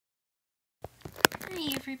Hi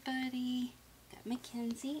everybody. Got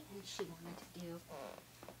Makenzie and she wanted to do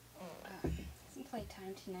some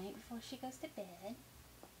playtime tonight before she goes to bed.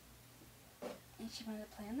 And she wanted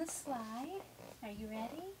to play on the slide. Are you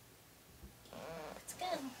ready? Let's go.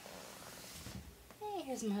 Hey,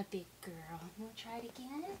 here's my big girl. Want to try it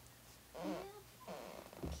again? Yeah?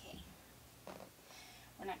 Okay.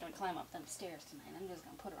 We're not going to climb up them stairs tonight. I'm just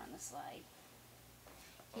going to put her on the slide.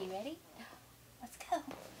 Okay, you ready? Let's go.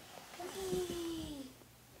 Whee!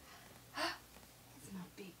 That's my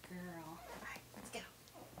big girl. Alright, let's go.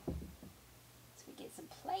 So we get some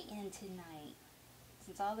play in tonight.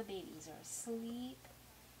 Since all the babies are asleep.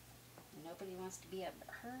 And nobody wants to be up but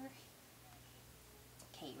her.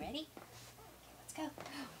 Okay, ready? Okay, let's go.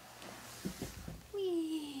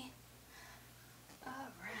 Whee!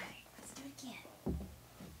 Alright, let's do it again.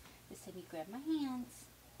 This time you grab my hands.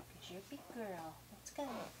 Because you're a big girl. Let's go.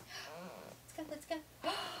 Let's go.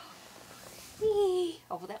 Whee!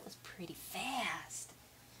 Oh, that was pretty fast.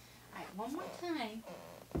 Alright, one more time.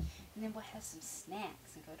 And then we'll have some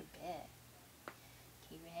snacks and go to bed.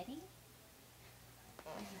 Okay, ready?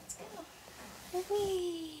 And let's go.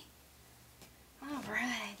 Whee!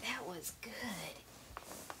 Alright, that was good.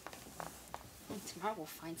 And tomorrow we'll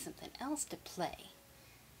find something else to play.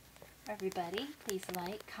 Everybody, please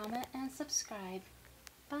like, comment, and subscribe.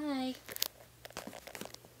 Bye.